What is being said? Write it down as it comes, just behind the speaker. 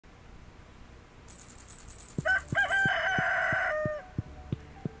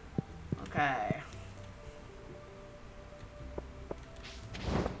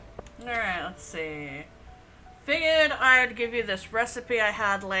to give you this recipe I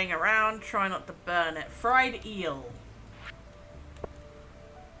had laying around. Try not to burn it. Fried eel.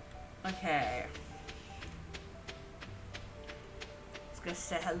 Okay. Let's go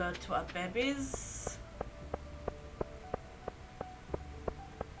say hello to our babies.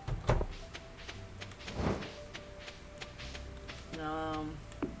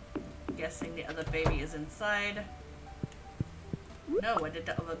 Guessing the other baby is inside. No, where did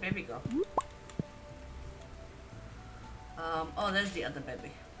the other baby go? Oh, there's the other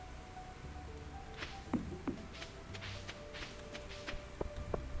baby.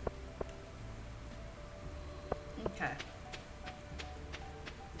 Okay.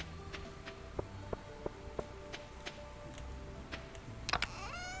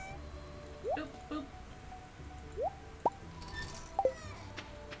 Boop, boop.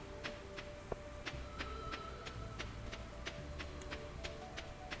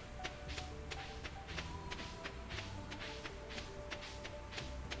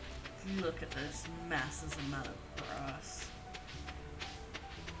 Look at this massive amount of grass.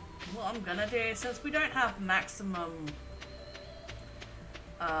 What I'm gonna do, since we don't have maximum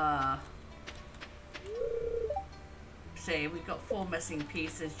see, we've got 4 missing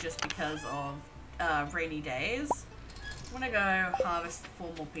pieces just because of rainy days. I'm gonna go harvest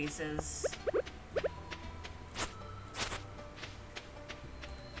 4 more pieces.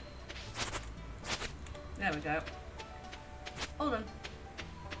 There we go. Hold on.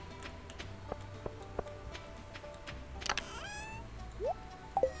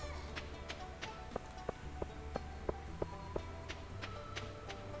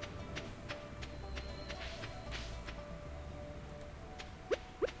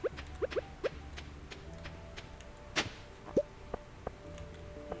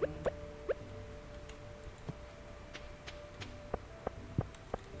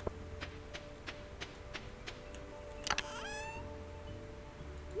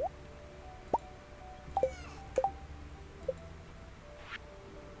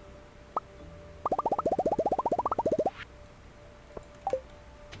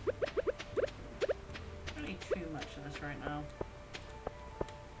 Right now.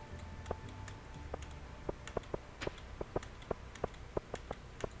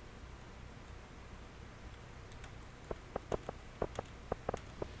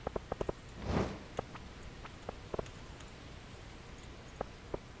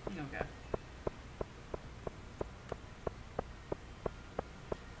 Okay.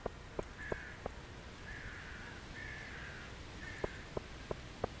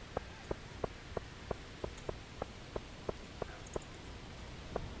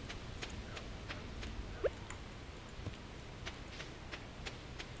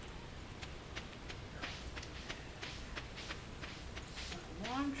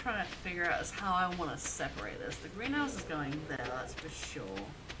 I'm trying to figure out is how I want to separate this. The greenhouse is going there, that's for sure.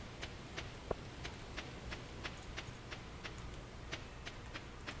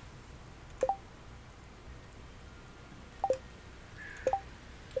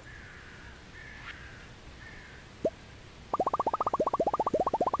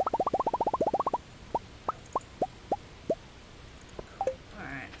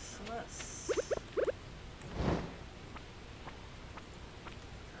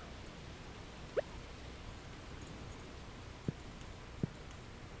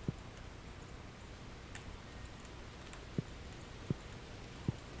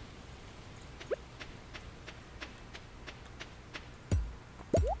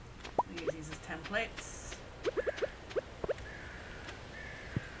 Templates.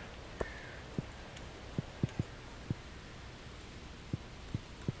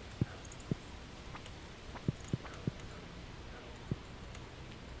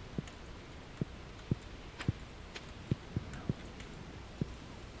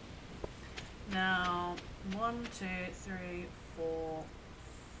 Now, 1, 2, 3, 4,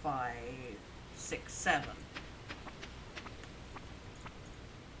 5, 6, 7.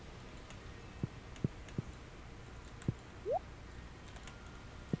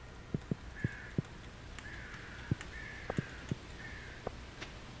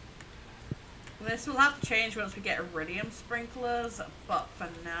 This will have to change once we get iridium sprinklers, but for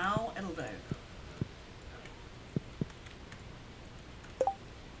now, it'll do.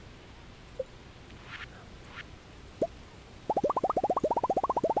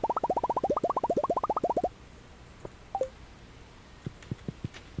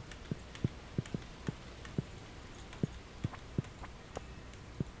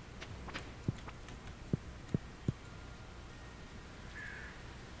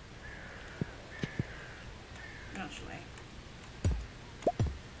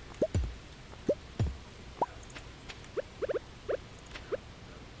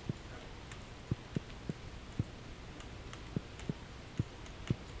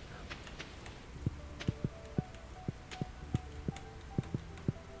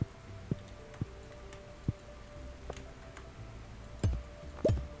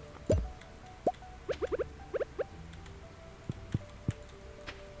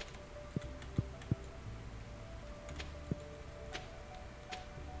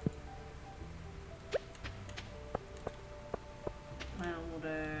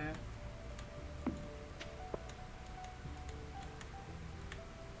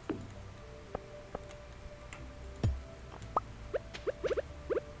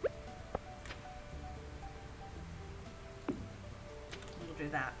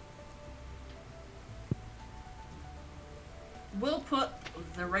 that. We'll put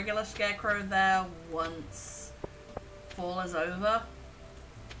the regular scarecrow there once fall is over.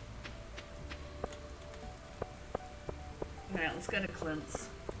 Alright, let's go to Clint's.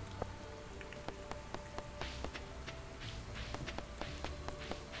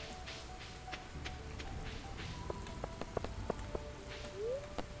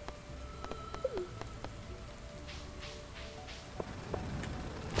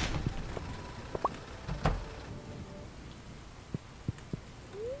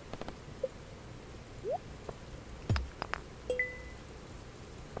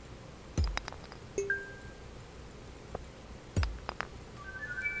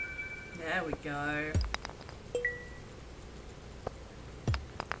 There we go.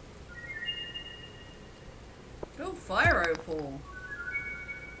 Oh, fire opal.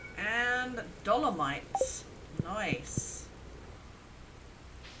 And dolomites. Nice.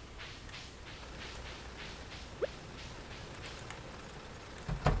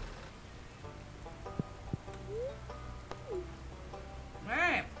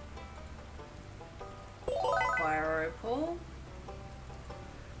 Alright. Fire opal.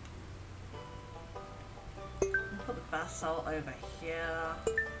 Put the basalt over here.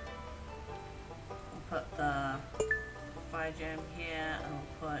 We'll put the fire gem here, and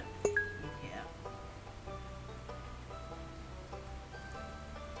we'll put you here.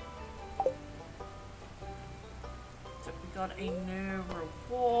 So we got a new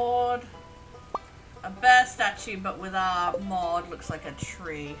reward. A bear statue, but with our mod, looks like a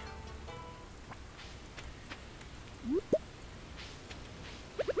tree.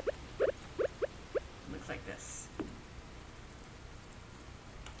 Looks like this.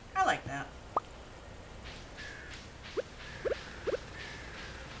 I like that.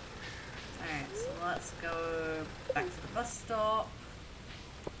 Alright, so let's go back to the bus stop.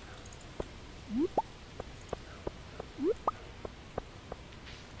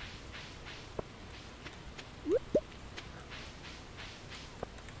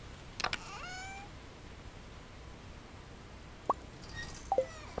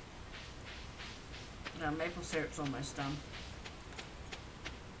 No, maple syrup's almost done.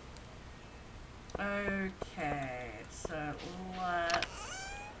 Okay, so let's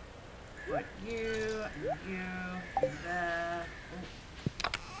put you and there. Ooh.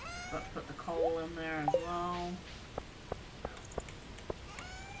 Got to put the coal in there as well.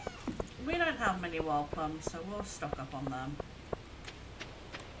 We don't have many wild plums, so we'll stock up on them.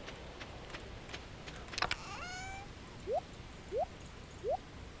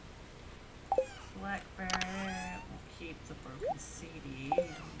 Blackberry, we'll keep the broken CD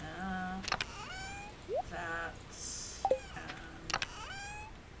in there. That, and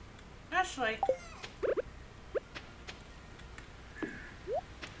actually,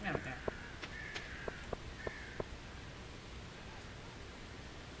 there we go.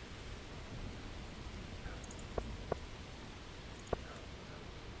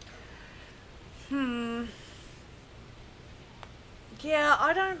 Yeah,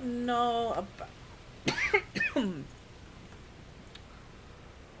 I don't know about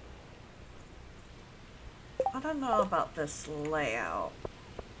I don't know about this layout.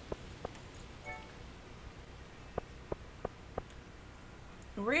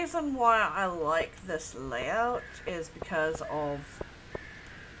 The reason why I like this layout is because of,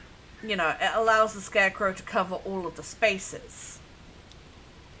 you know, it allows the scarecrow to cover all of the spaces.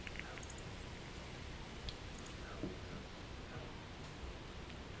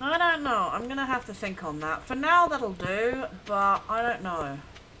 I don't know. I'm gonna have to think on that. For now, that'll do, but I don't know.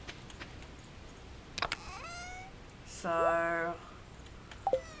 So,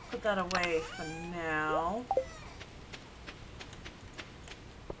 put that away for now.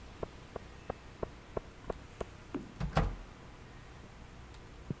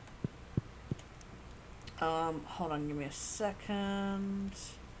 Hold on, give me a second.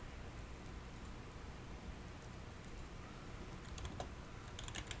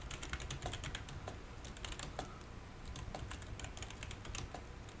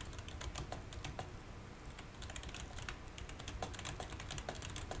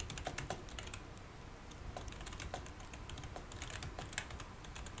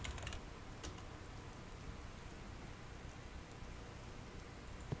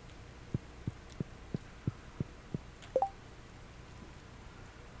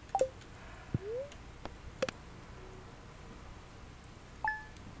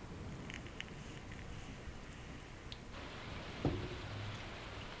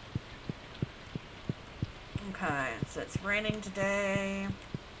 Okay, so it's raining today.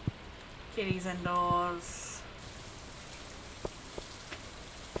 Kitty's indoors.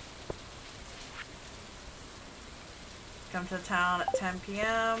 Come to the town at 10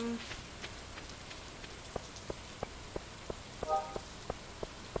 p.m.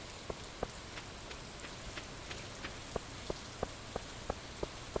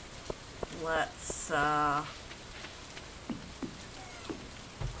 Let's,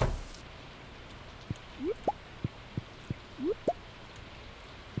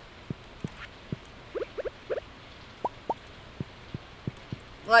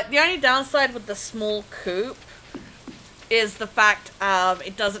 like, the only downside with the small coop is the fact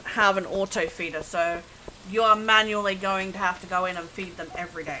it doesn't have an auto feeder, so you are manually going to have to go in and feed them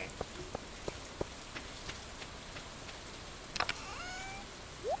every day.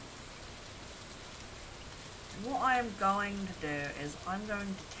 What I am going to do is I'm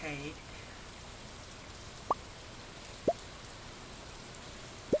going to take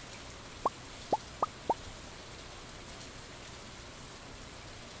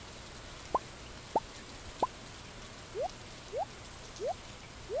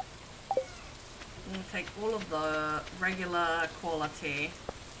all of the regular quality.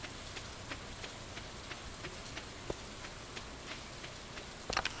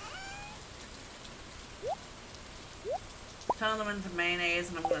 Turn them into mayonnaise,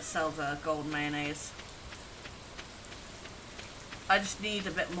 and I'm going to sell the gold mayonnaise. I just need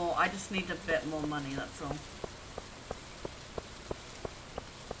a bit more. I just need a bit more money, that's all.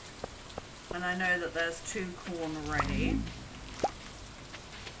 And I know that there's 2 corn ready.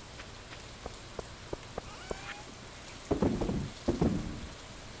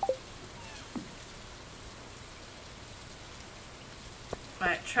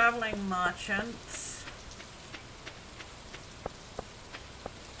 Right, traveling merchants.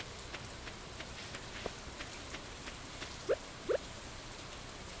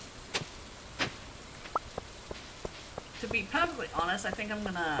 To be perfectly honest, I think I'm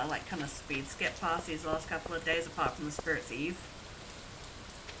gonna like kind of speed skip past these last couple of days apart from the Spirit's Eve.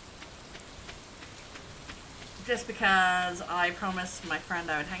 Just because I promised my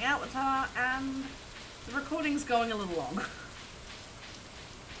friend I would hang out with her and the recording's going a little long.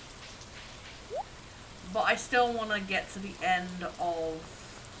 But I still want to get to the end of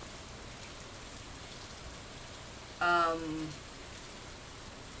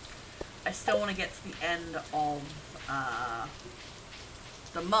I still want to get to the end of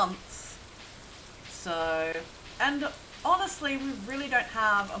the month. So, and honestly, we really don't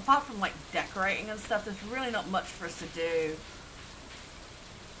have, apart from like decorating and stuff, there's really not much for us to do.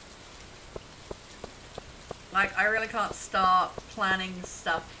 Like, I really can't start planning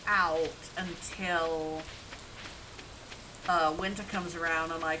stuff out until winter comes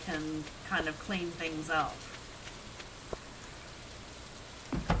around and I can kind of clean things up.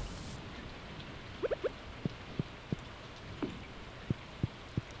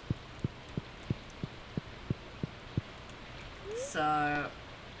 So,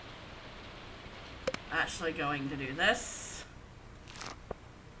 actually going to do this.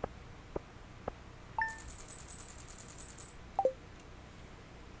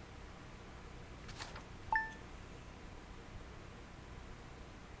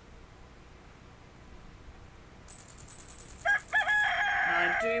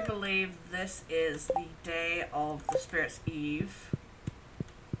 I do believe this is the day of the Spirit's Eve.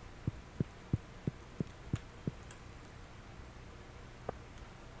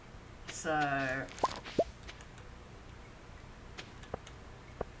 So, I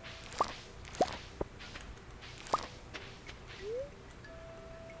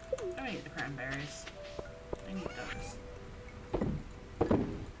need the cranberries. I need those.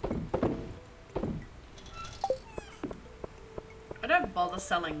 I don't bother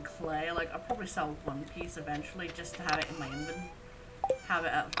selling clay. Like, I'll probably sell 1 piece eventually just to have it in my inventory. Have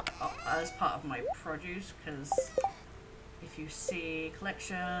it as part of my produce, because if you see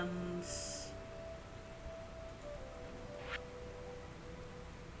collections,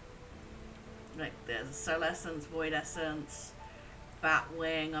 like there's Soul Essence, Void Essence,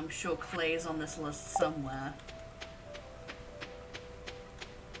 Batwing, I'm sure clay's on this list somewhere.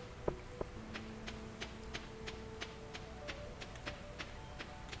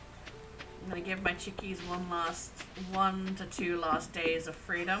 I'm gonna give my chickies 1 to 2 last days of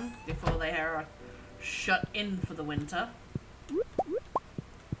freedom before they are shut in for the winter.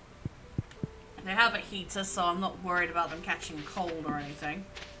 They have a heater, so I'm not worried about them catching cold or anything.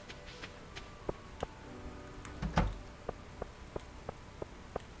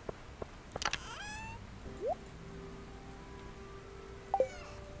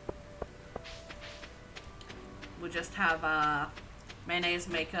 We'll just have a mayonnaise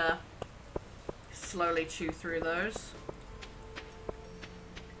maker slowly chew through those.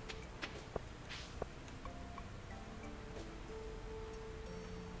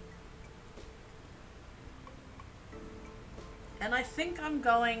 And I think I'm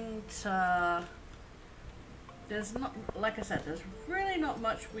going to... There's not, like I said, there's really not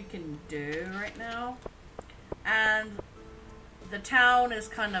much we can do right now. And the town is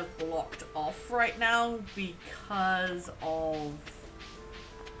kind of blocked off right now because of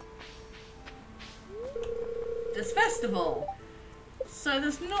this festival. So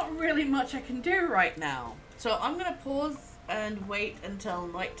there's not really much I can do right now. So I'm gonna pause and wait until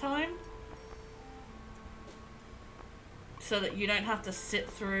nighttime so that you don't have to sit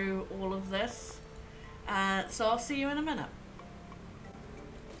through all of this. So I'll see you in a minute.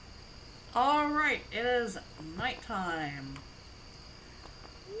 Alright, it is nighttime.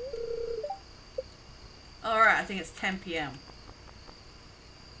 Alright, I think it's 10 p.m.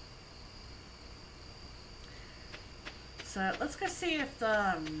 So let's go see if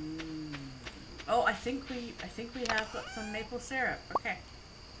the oh, I think we have got some maple syrup. Okay.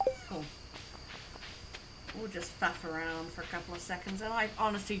 Cool. We'll just faff around for a couple of seconds, and I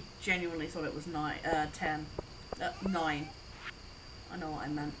honestly genuinely thought it was 9. I know what I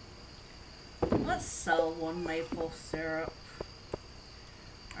meant. Let's sell one maple syrup.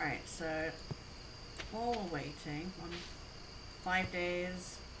 Alright, so while we're waiting, 5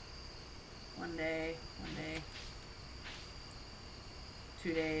 days, 1 day, 1 day,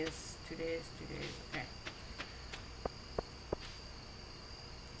 2 days, 2 days, 2 days, okay.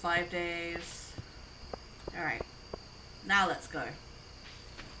 5 days. Alright, now let's go.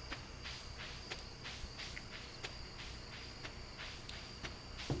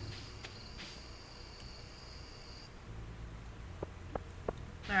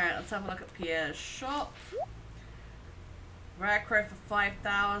 Alright, let's have a look at Pierre's shop. Rare crow for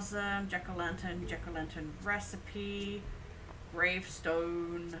 5,000, jack-o'-lantern recipe,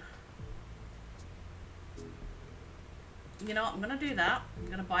 gravestone. You know what, I'm gonna do that.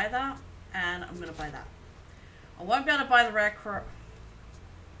 I'm gonna buy that, and I'm gonna buy that. I won't be able to buy the rare crow.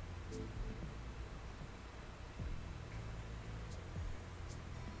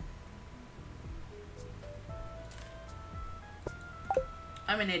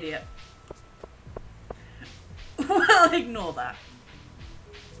 I'm an idiot. Well, ignore that.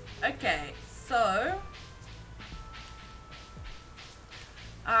 Okay, so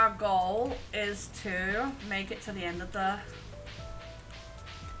our goal is to make it to the end of the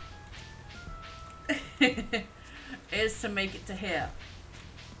is to make it to here.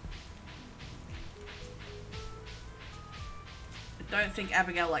 I don't think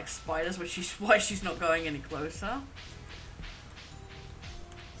Abigail likes spiders, which is why she's not going any closer.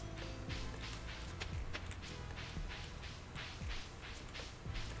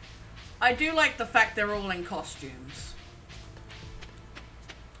 I do like the fact they're all in costumes.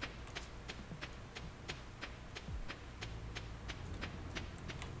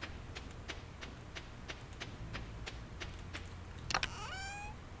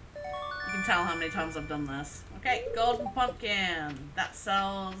 You can tell how many times I've done this. Okay, golden pumpkin. That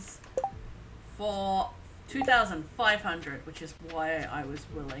sells for 2,500, which is why I was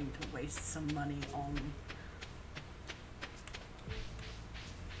willing to waste some money on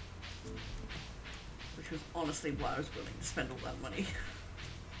was honestly why I was willing to spend all that money.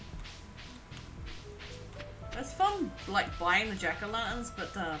 It's fun, like, buying the jack-o'-lanterns,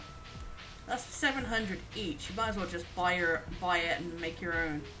 but that's 700 each. You might as well just buy it and make your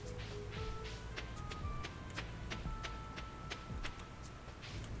own.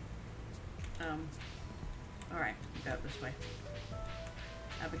 Alright, go this way.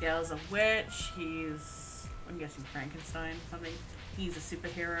 Abigail's a witch. He's, I'm guessing Frankenstein or something. He's a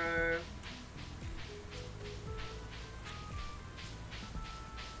superhero.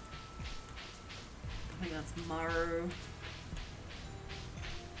 I think that's Maru.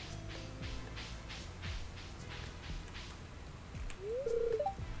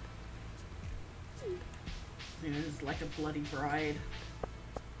 It is like a bloody bride.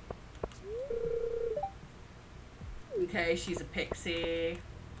 Okay, she's a pixie.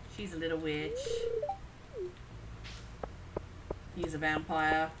 She's a little witch. He's a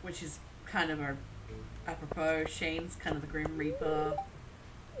vampire, which is kind of apropos. Shane's kind of the Grim Reaper.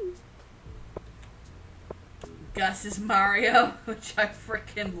 Gus is Mario, which I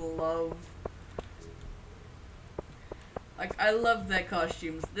freaking love. Like, I love their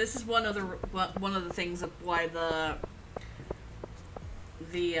costumes. This is one of the things of why the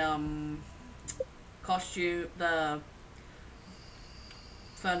costume, the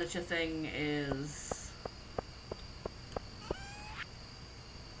furniture thing is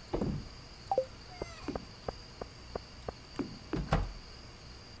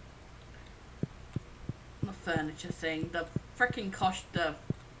furniture thing, the freaking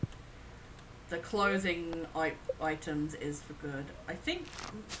the clothing, like, items is for good. I think,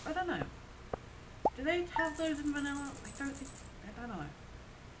 I don't know. Do they have those in vanilla? I don't know.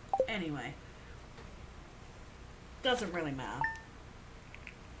 Anyway. Doesn't really matter.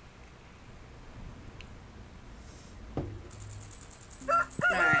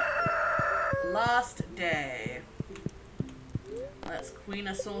 Alright. Last day. Let's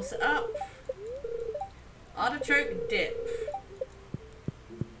queen sauce it up. Artichoke dip.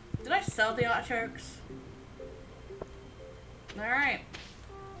 Did I sell the artichokes? Alright.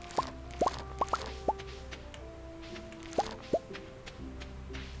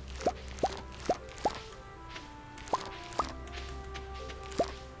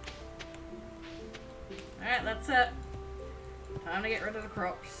 Alright, that's it. Time to get rid of the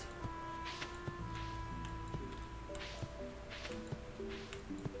crops.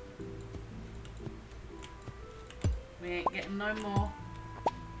 We ain't getting no more.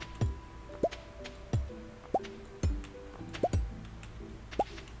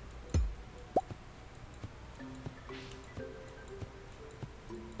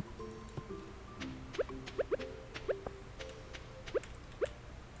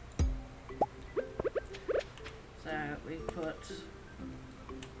 So we put the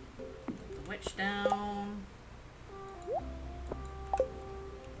witch down.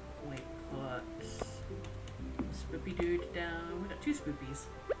 We put Spoopy dude down. We got 2 spoopies.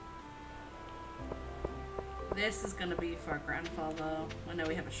 This is gonna be for our grandfather. I know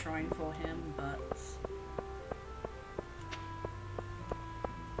we have a shrine for him, but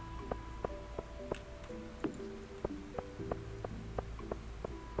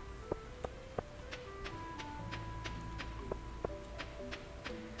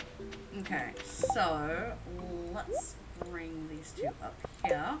okay, so let's bring these 2 up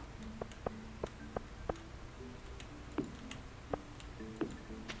here.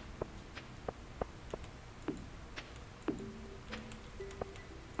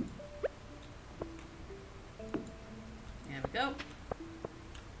 There we go.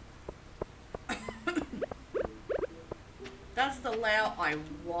 That's the layout I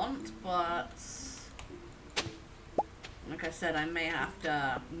want, but like I said, I may have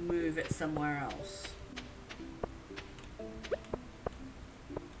to move it somewhere else.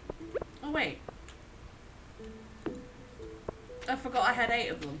 Oh wait. I forgot I had 8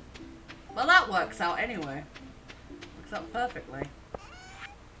 of them. Well, that works out anyway. Works out perfectly.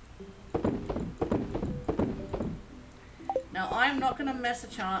 Now, I'm not going to miss a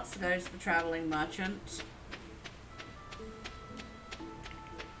chance to go to the traveling merchant.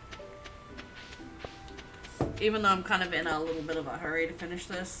 Even though I'm kind of in a little bit of a hurry to finish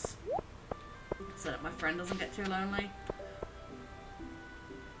this, so that my friend doesn't get too lonely.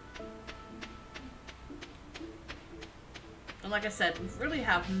 And like I said, we really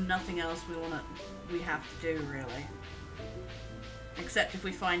have nothing else we have to do, really. Except if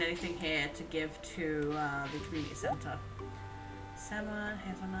we find anything here to give to the community centre. Salmon,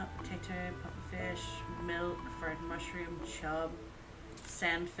 hazelnut, potato, pufferfish, milk, fried mushroom, chub,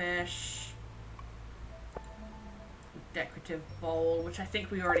 sandfish, decorative bowl, which I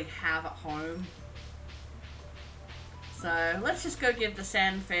think we already have at home. So let's just go give the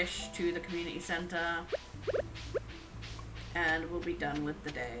sandfish to the community centre, and we'll be done with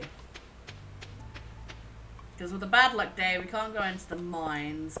the day. Because with a bad luck day, we can't go into the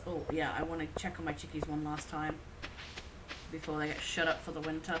mines. Oh yeah, I want to check on my chickies one last time before they get shut up for the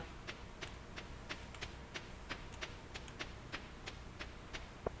winter.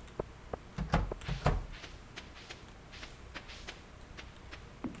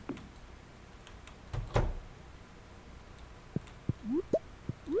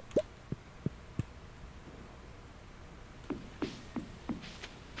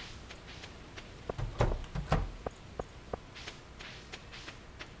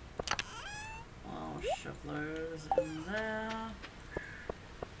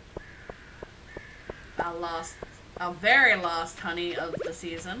 Our very last honey of the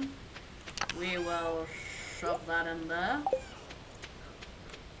season. We will shove that in there.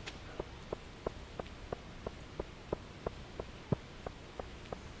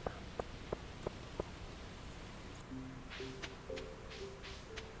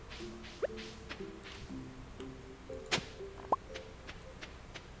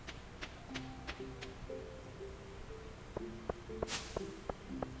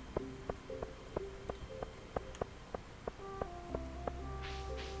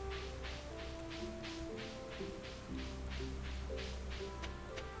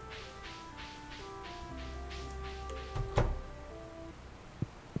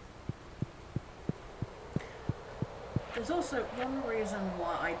 There's also one reason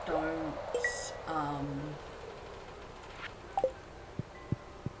why I don't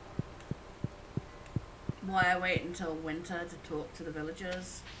why I wait until winter to talk to the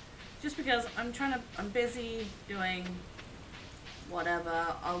villagers. Just because I'm busy doing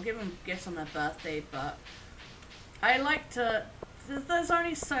whatever. I'll give them gifts on their birthday, but I like to, there's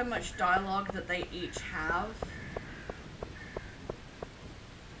only so much dialogue that they each have.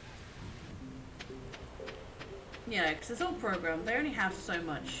 You know, because it's all programmed, they only have so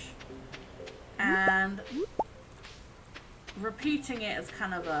much. And repeating it is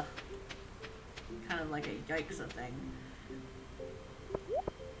kind of like a yikes thing.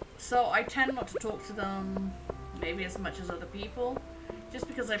 So I tend not to talk to them maybe as much as other people, just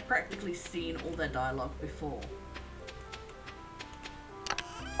because I've practically seen all their dialogue before.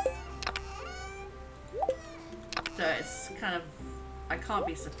 So it's kind of, I can't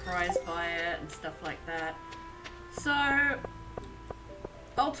be surprised by it and stuff like that. So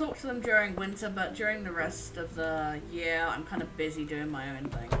I'll talk to them during winter, but during the rest of the year I'm kind of busy doing my own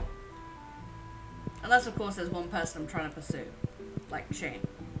thing. Unless of course there's one person I'm trying to pursue, like Shane.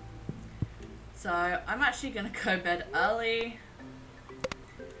 So I'm actually gonna go to bed early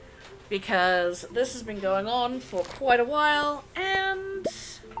because this has been going on for quite a while and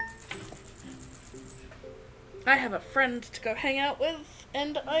I have a friend to go hang out with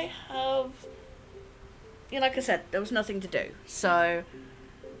and I have, you know, like I said, there was nothing to do. So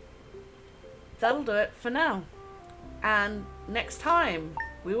that'll do it for now. And next time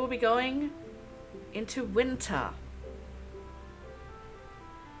we will be going into winter.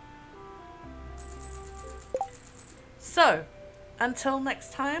 So, until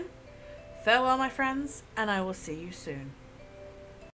next time, farewell my friends, and I will see you soon.